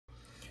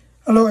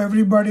Hello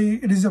everybody,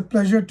 it is a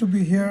pleasure to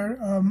be here.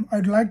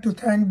 I'd like to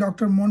thank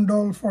Dr.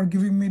 Mondal for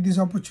giving me this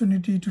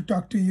opportunity to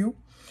talk to you.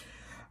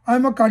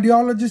 I'm a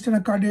cardiologist and a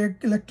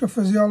cardiac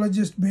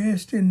electrophysiologist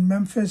based in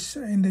Memphis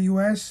in the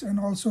US and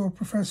also a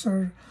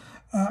professor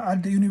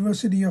at the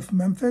University of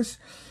Memphis.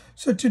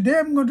 So today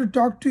I'm going to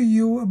talk to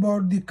you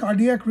about the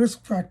cardiac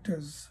risk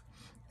factors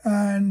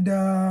and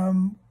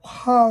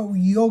how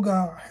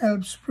yoga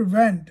helps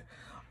prevent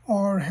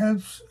or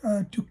helps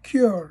to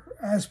cure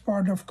as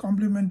part of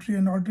complementary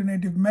and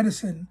alternative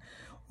medicine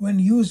when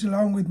used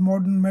along with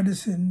modern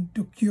medicine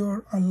to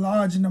cure a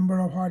large number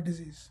of heart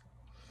disease.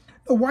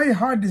 Now, why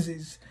heart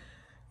disease?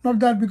 Not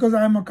that because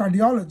I am a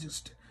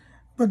cardiologist,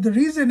 but the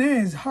reason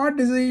is heart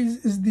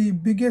disease is the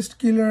biggest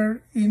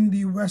killer in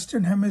the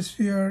Western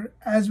Hemisphere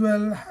as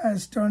well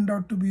as turned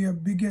out to be a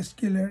biggest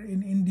killer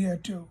in India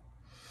too.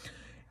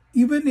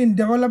 Even in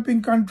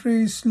developing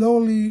countries,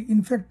 slowly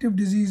infective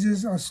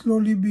diseases are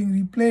slowly being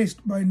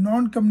replaced by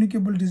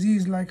non-communicable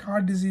disease like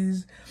heart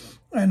disease,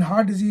 and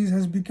heart disease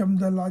has become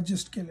the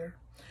largest killer.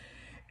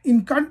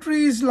 In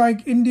countries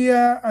like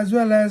India, as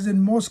well as in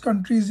most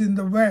countries in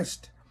the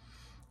West,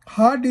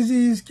 heart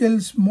disease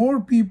kills more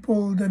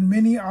people than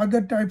many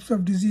other types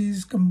of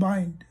disease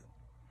combined.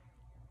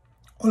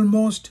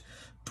 Almost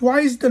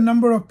twice the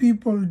number of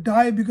people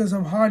die because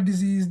of heart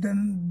disease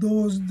than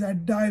those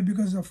that die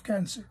because of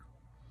cancer.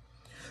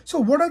 So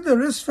what are the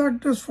risk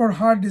factors for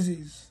heart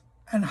disease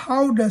and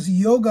how does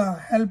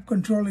yoga help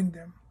controlling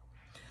them?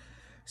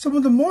 Some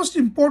of the most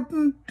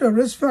important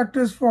risk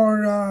factors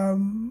for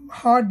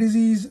heart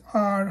disease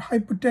are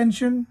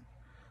hypertension,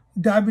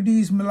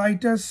 diabetes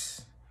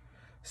mellitus,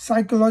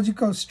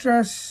 psychological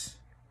stress,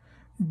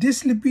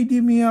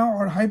 dyslipidemia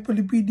or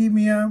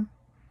hyperlipidemia,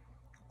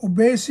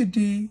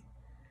 obesity,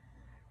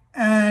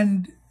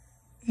 and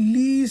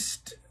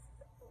last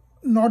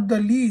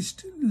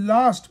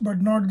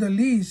but not the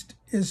least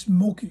is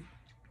smoking.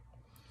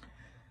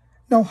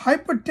 Now,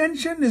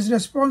 hypertension is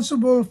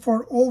responsible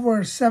for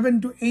over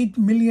 7 to 8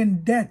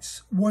 million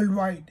deaths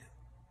worldwide.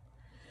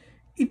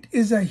 It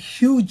is a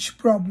huge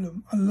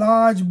problem, a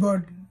large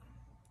burden.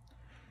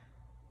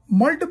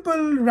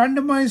 Multiple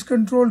randomized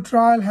controlled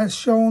trial has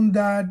shown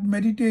that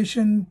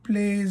meditation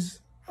plays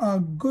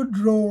a good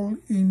role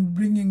in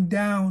bringing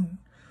down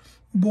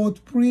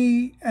both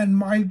pre and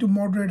mild to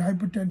moderate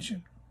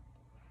hypertension.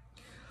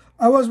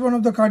 I was one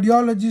of the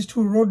cardiologists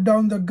who wrote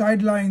down the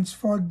guidelines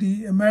for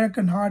the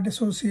American Heart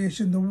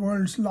Association, the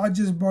world's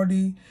largest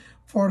body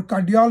for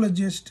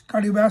cardiologists,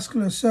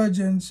 cardiovascular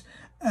surgeons,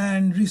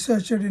 and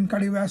researchers in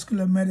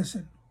cardiovascular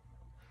medicine.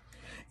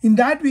 In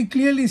that, we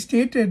clearly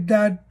stated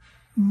that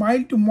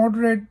mild to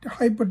moderate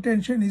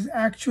hypertension is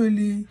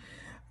actually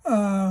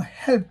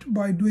helped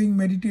by doing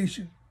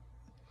meditation.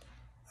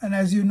 And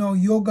as you know,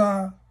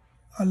 yoga,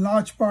 a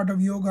large part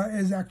of yoga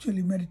is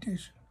actually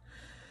meditation.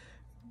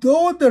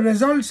 Though the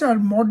results are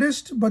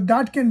modest, but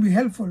that can be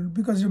helpful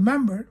because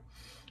remember,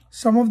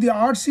 some of the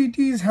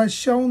RCTs has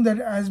shown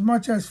that as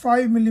much as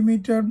 5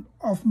 millimeter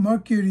of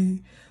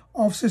mercury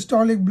of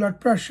systolic blood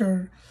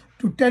pressure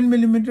to 10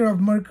 millimeter of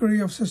mercury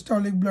of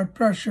systolic blood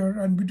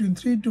pressure and between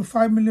 3 to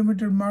 5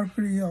 millimeter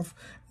mercury of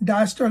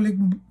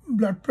diastolic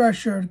blood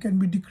pressure can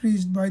be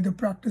decreased by the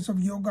practice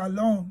of yoga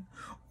alone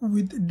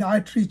with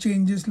dietary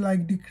changes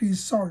like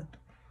decreased salt.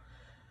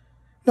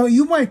 Now,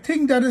 you might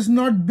think that is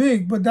not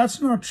big, but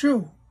that's not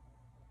true.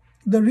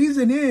 The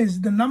reason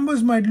is the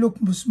numbers might look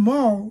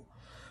small,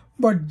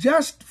 but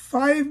just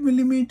 5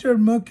 millimeter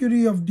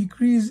mercury of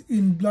decrease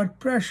in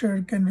blood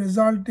pressure can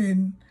result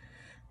in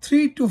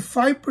 3 to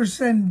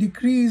 5%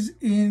 decrease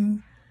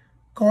in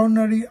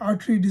coronary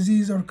artery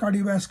disease or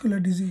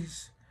cardiovascular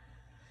disease.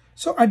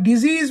 So a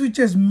disease which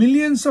has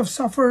millions of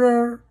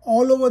sufferers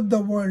all over the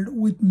world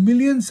with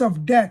millions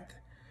of deaths,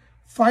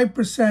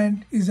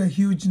 5% is a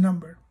huge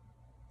number.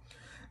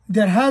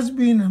 There has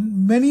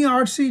been many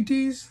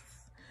RCTs,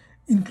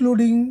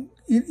 including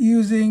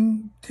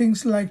using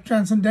things like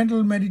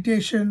transcendental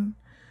meditation,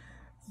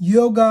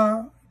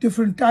 yoga,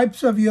 different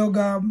types of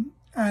yoga,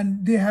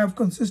 and they have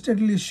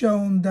consistently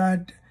shown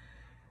that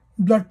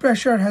blood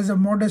pressure has a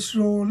modest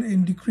role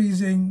in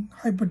decreasing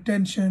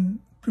hypertension,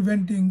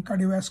 preventing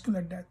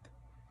cardiovascular death.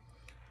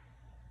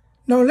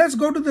 Now let's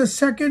go to the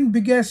second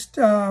biggest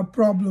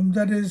problem,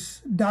 that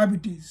is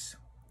diabetes.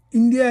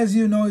 India, as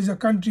you know, is a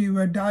country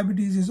where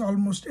diabetes is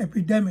almost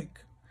epidemic.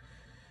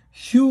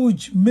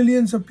 Huge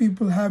millions of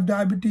people have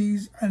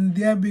diabetes and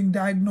they are being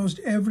diagnosed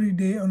every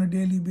day on a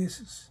daily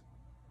basis.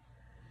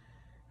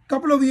 A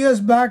couple of years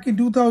back in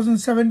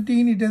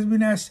 2017, it has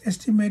been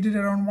estimated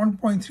around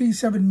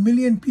 1.37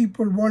 million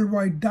people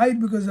worldwide died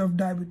because of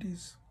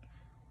diabetes.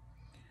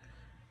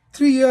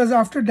 3 years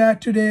after that,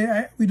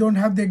 today, we don't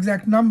have the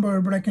exact number,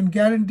 but I can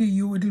guarantee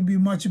you it will be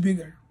much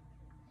bigger.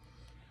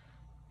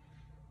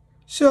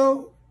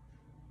 So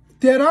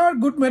there are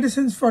good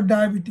medicines for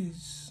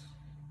diabetes.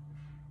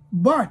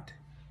 But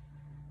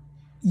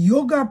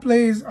yoga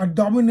plays a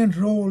dominant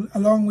role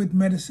along with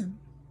medicine.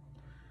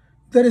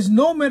 There is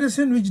no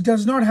medicine which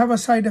does not have a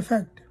side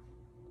effect.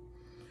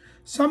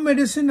 Some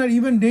medicine are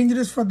even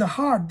dangerous for the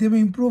heart. They may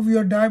improve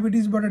your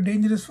diabetes but are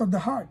dangerous for the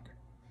heart.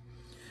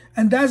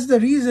 And that's the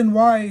reason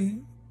why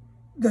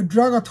the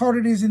drug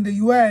authorities in the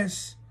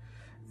US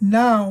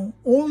now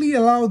only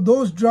allow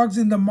those drugs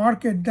in the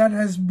market that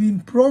has been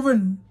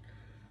proven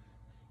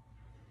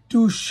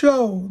to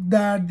show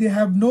that they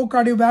have no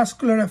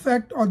cardiovascular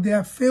effect or they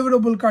have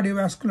favorable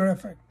cardiovascular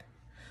effect.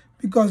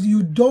 Because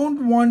you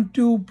don't want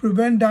to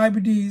prevent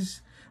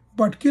diabetes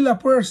but kill a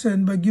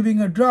person by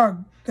giving a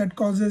drug that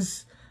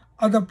causes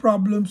other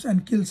problems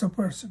and kills a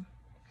person.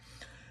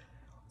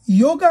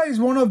 Yoga is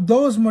one of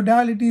those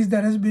modalities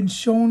that has been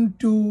shown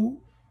to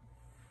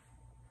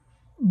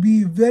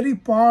be very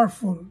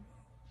powerful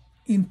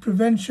in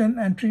prevention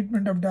and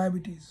treatment of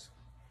diabetes.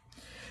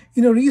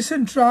 In a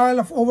recent trial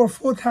of over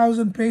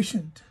 4,000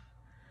 patients,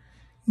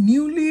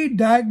 newly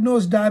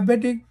diagnosed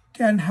diabetic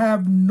can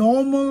have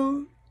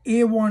normal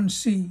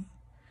A1C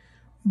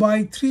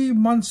by 3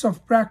 months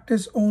of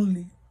practice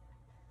only.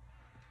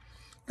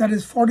 That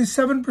is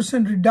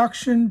 47%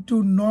 reduction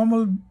to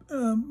normal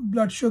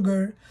blood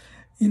sugar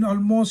in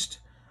almost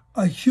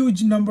a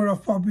huge number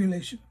of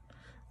population.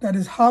 That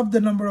is half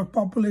the number of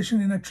population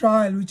in a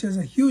trial, which has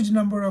a huge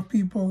number of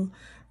people,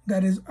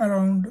 that is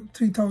around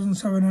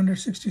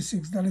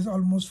 3,766, that is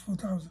almost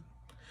 4,000.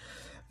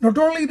 Not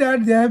only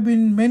that, there have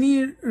been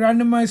many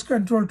randomized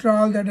control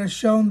trials that have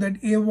shown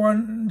that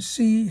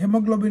A1C,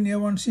 hemoglobin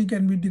A1C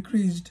can be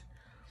decreased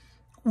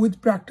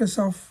with practice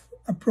of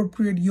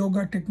appropriate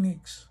yoga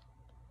techniques.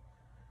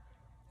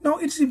 Now,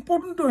 it's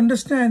important to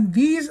understand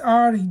these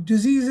are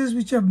diseases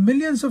which have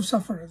millions of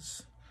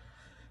sufferers.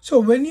 So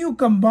when you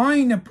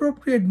combine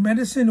appropriate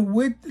medicine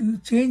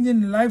with change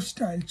in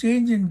lifestyle,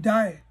 change in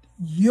diet,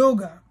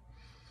 yoga,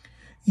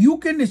 you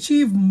can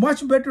achieve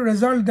much better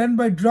result than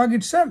by drug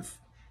itself.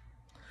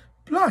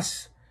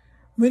 Plus,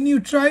 when you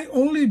try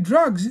only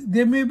drugs,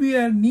 there may be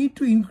a need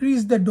to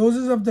increase the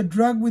doses of the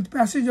drug with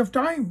passage of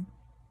time.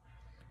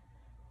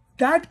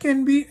 That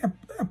can be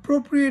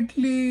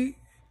appropriately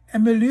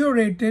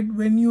ameliorated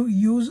when you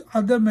use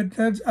other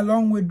methods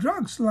along with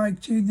drugs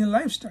like change in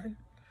lifestyle,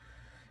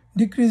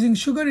 decreasing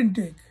sugar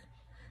intake,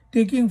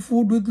 taking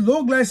food with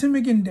low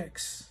glycemic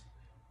index,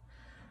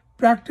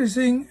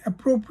 practicing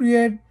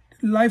appropriate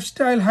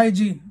lifestyle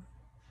hygiene.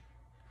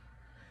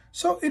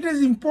 So it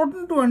is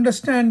important to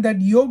understand that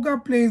yoga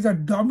plays a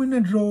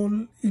dominant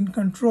role in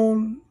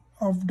control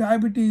of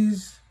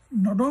diabetes.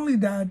 Not only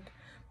that,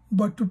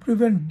 but to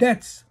prevent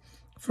deaths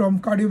from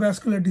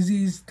cardiovascular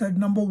disease, the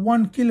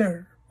 #1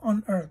 killer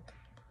on earth.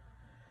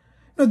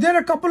 Now, there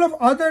are a couple of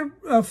other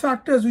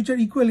factors which are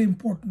equally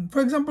important.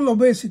 For example,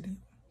 obesity.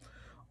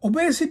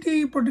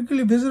 Obesity,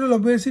 particularly visceral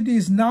obesity,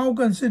 is now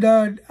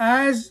considered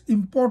as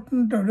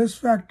important a risk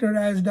factor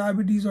as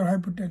diabetes or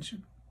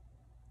hypertension.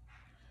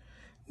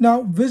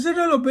 Now,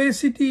 visceral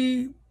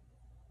obesity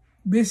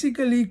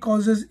basically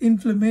causes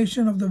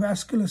inflammation of the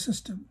vascular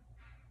system.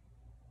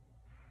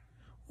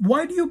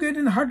 Why do you get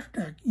a heart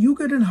attack? You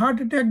get a heart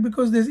attack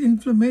because there's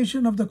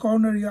inflammation of the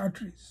coronary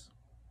arteries.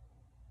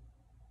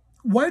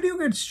 Why do you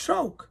get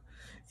stroke?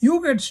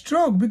 You get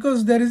stroke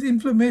because there is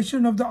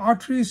inflammation of the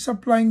arteries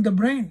supplying the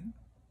brain.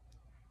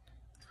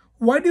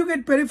 Why do you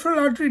get peripheral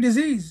artery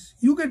disease?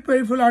 You get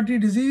peripheral artery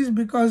disease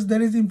because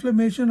there is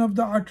inflammation of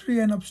the artery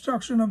and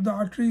obstruction of the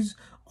arteries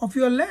of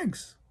your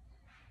legs.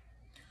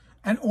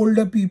 And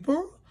older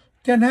people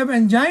can have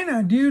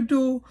angina due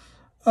to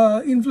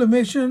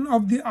inflammation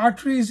of the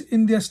arteries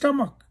in their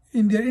stomach,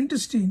 in their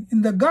intestine,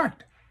 in the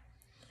gut.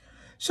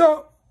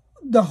 So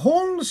the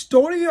whole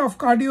story of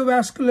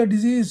cardiovascular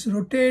disease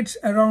rotates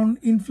around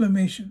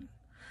inflammation.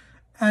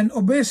 And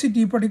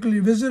obesity, particularly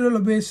visceral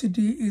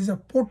obesity, is a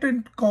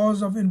potent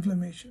cause of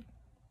inflammation.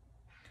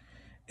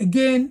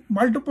 Again,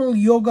 multiple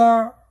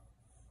yoga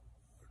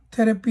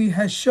therapy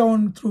has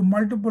shown through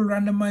multiple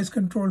randomized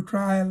controlled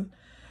trial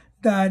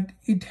that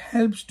it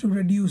helps to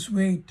reduce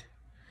weight.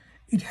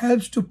 It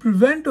helps to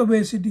prevent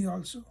obesity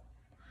also.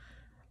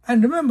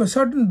 And remember,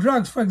 certain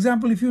drugs, for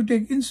example, if you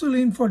take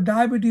insulin for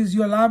diabetes,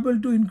 you're liable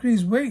to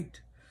increase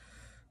weight.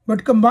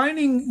 But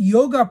combining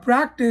yoga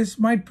practice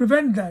might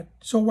prevent that.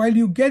 So while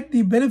you get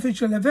the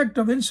beneficial effect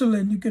of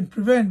insulin, you can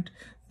prevent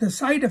the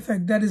side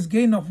effect, that is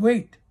gain of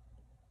weight,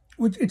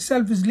 which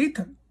itself is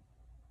lethal.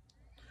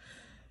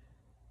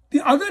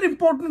 The other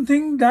important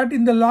thing that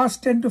in the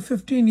last 10 to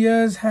 15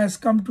 years has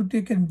come to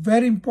take a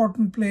very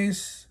important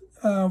place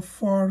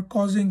for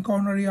causing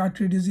coronary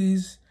artery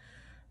disease,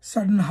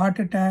 sudden heart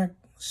attack,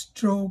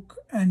 stroke,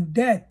 and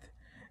death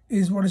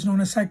is what is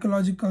known as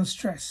psychological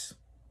stress.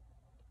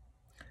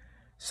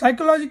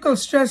 Psychological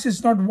stress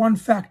is not one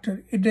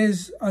factor. It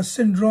is a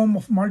syndrome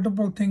of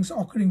multiple things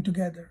occurring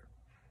together.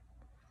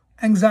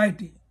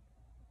 Anxiety,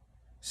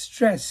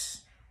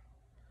 stress,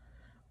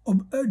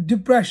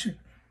 depression.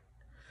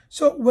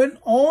 So when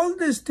all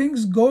these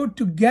things go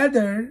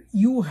together,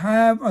 you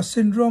have a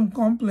syndrome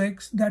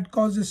complex that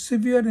causes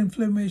severe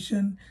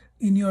inflammation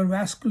in your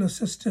vascular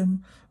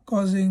system,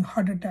 causing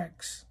heart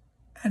attacks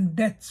and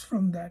deaths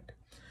from that.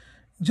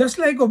 Just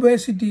like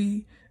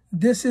obesity,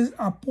 this is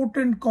a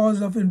potent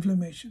cause of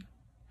inflammation.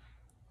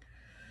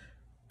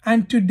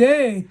 And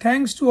today,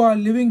 thanks to our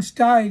living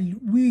style,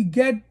 we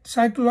get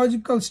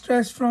psychological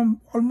stress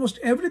from almost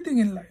everything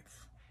in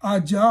life. Our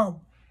job,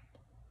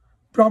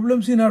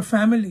 problems in our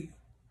family,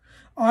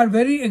 our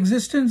very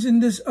existence in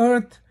this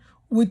earth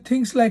with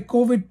things like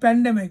COVID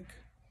pandemic.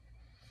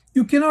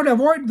 You cannot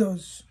avoid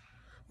those,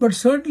 but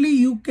certainly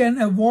you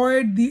can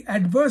avoid the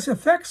adverse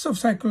effects of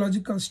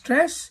psychological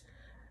stress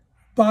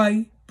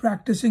by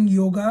practicing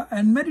yoga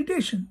and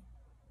meditation.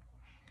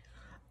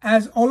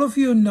 As all of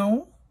you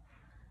know,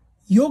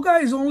 yoga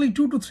is only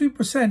 2 to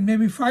 3%,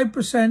 maybe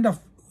 5% of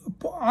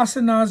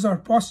asanas or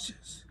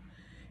postures.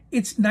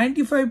 It's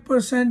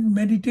 95%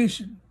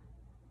 meditation.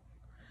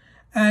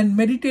 And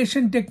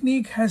meditation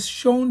technique has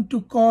shown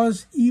to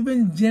cause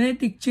even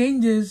genetic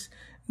changes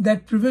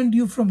that prevent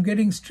you from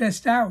getting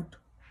stressed out.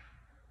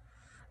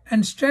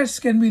 And stress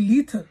can be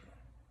lethal.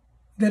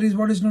 There is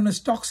what is known as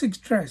toxic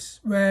stress,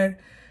 where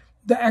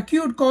the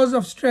acute cause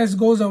of stress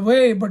goes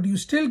away, but you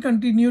still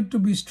continue to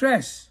be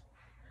stressed.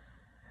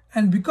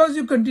 And because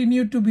you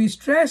continue to be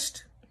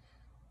stressed,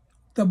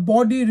 the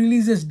body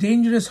releases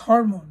dangerous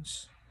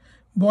hormones.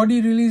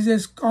 Body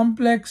releases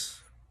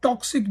complex,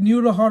 toxic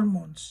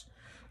neurohormones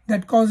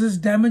that causes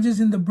damages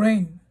in the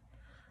brain,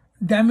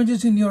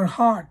 damages in your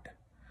heart,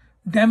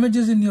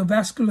 damages in your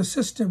vascular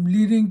system,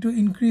 leading to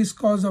increased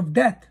cause of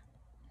death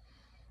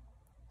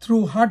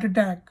through heart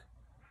attack,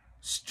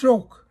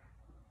 stroke,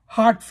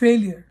 heart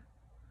failure,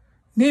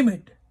 name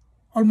it,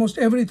 almost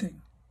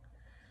everything.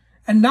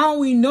 And now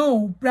we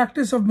know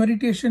practice of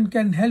meditation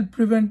can help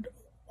prevent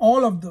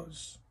all of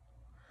those.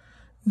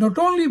 Not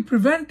only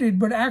prevent it,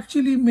 but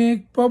actually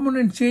make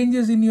permanent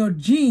changes in your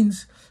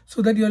genes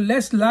so that you're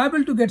less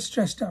liable to get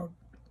stressed out.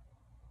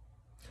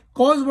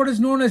 Cause what is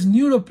known as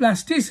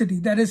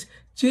neuroplasticity, that is,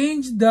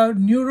 change the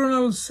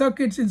neuronal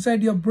circuits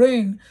inside your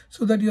brain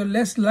so that you're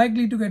less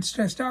likely to get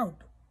stressed out.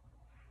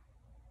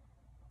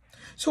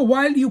 So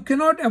while you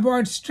cannot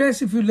avoid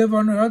stress if you live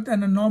on earth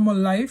and a normal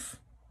life,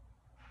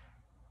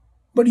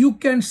 but you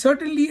can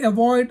certainly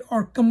avoid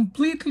or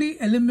completely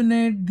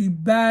eliminate the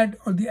bad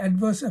or the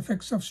adverse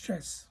effects of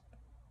stress.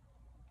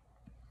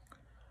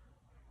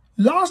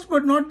 Last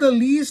but not the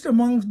least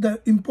amongst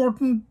the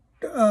important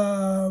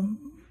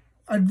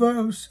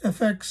adverse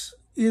effects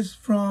is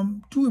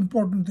from two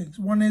important things.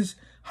 One is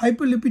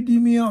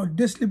hyperlipidemia or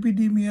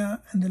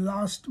dyslipidemia, and the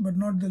last but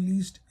not the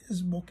least is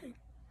smoking.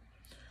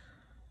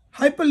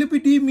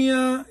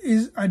 Hyperlipidemia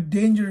is a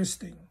dangerous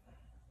thing.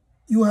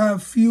 You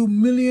have few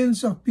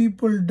millions of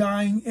people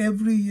dying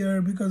every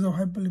year because of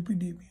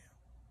hyperlipidemia.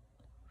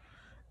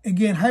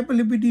 Again,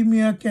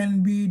 hyperlipidemia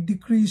can be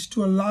decreased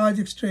to a large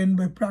extent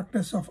by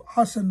practice of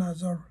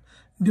asanas or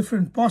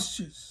different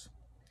postures.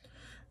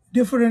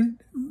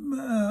 Different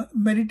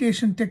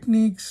meditation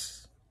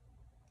techniques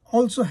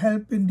also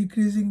help in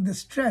decreasing the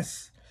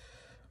stress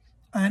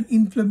and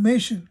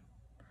inflammation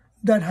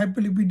that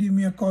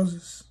hyperlipidemia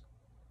causes.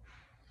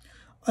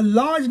 A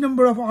large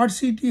number of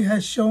RCT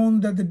has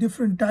shown that the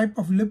different type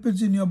of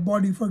lipids in your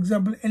body, for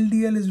example,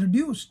 LDL, is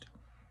reduced.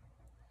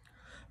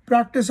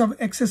 Practice of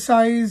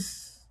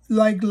exercise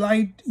like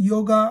light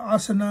yoga,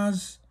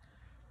 asanas,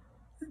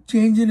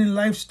 changing in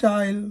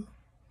lifestyle,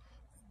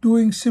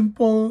 doing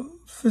simple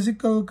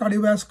physical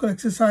cardiovascular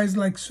exercise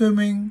like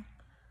swimming,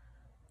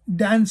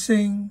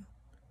 dancing,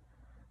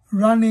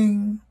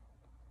 running,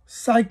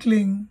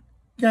 cycling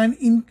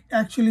can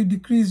actually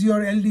decrease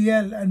your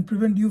LDL and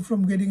prevent you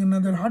from getting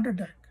another heart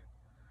attack,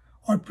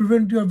 or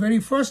prevent your very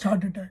first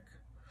heart attack,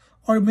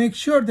 or make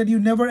sure that you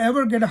never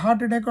ever get a heart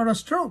attack or a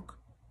stroke.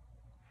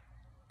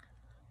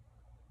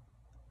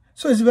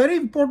 So it's very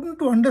important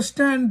to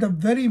understand the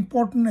very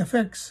important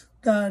effects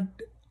that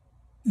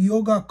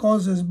yoga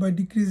causes by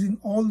decreasing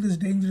all these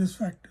dangerous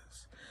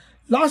factors.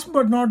 Last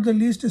but not the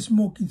least is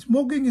smoking.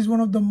 Smoking is one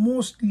of the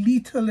most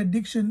lethal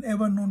addiction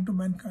ever known to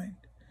mankind.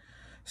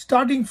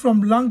 Starting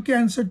from lung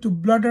cancer to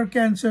bladder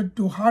cancer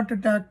to heart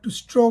attack to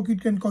stroke,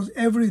 it can cause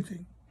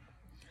everything.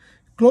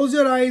 Close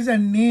your eyes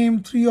and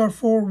name 3 or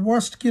 4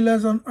 worst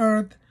killers on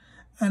earth,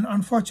 and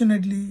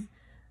unfortunately,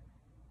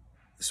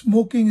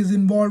 smoking is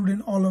involved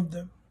in all of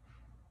them.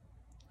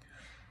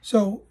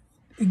 So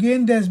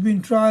again, there's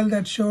been trial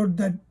that showed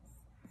that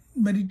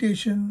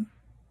meditation,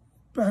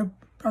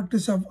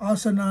 practice of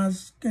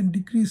asanas can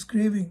decrease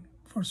craving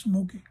for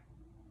smoking.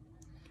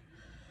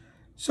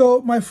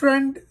 So my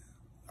friend,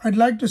 I'd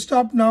like to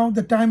stop now.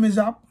 The time is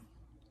up.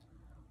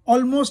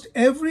 Almost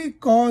every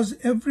cause,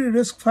 every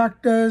risk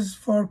factors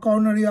for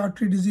coronary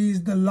artery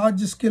disease, the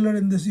largest killer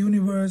in this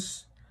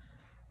universe,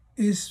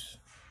 is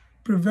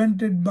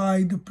prevented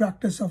by the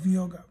practice of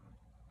yoga.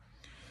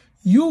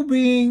 You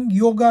being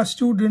yoga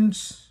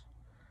students,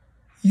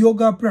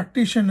 yoga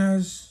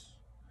practitioners,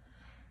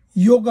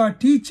 yoga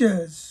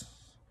teachers,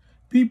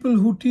 people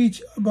who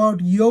teach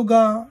about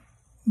yoga,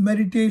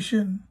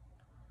 meditation,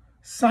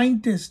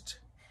 scientists,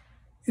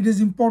 it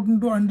is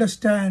important to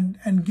understand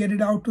and get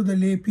it out to the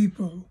lay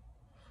people,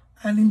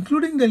 and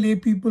including the lay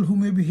people who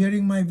may be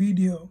hearing my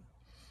video,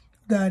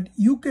 that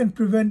you can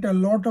prevent a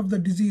lot of the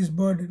disease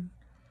burden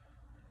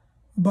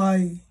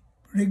by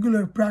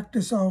regular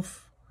practice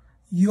of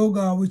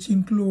yoga, which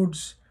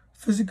includes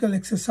physical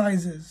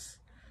exercises,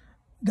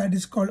 that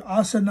is called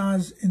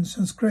asanas in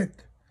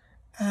Sanskrit,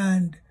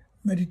 and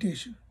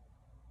meditation.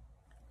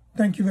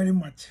 Thank you very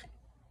much.